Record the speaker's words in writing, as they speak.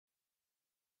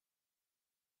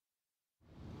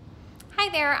Hi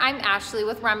there, I'm Ashley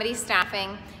with Remedy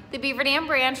Staffing. The Beaver Dam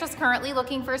branch is currently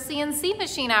looking for CNC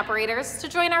machine operators to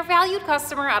join our valued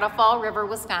customer out of Fall River,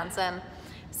 Wisconsin.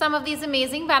 Some of these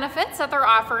amazing benefits that they're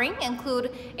offering include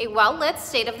a well-lit,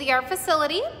 state-of-the-art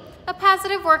facility, a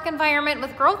positive work environment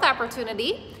with growth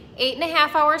opportunity,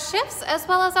 8.5-hour shifts, as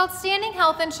well as outstanding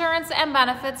health insurance and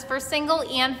benefits for single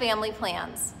and family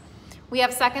plans. We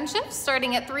have second shifts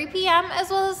starting at 3 p.m. as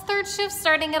well as third shifts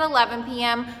starting at 11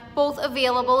 p.m., both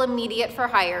available immediate for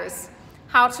hires.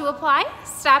 How to apply?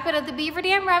 Stop in at the Beaver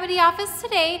Dam Remedy office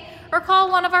today or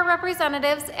call one of our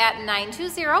representatives at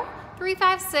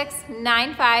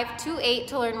 920-356-9528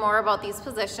 to learn more about these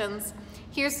positions.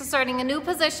 Here's to starting a new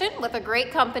position with a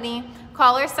great company.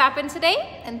 Call or stop in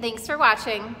today, and thanks for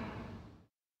watching.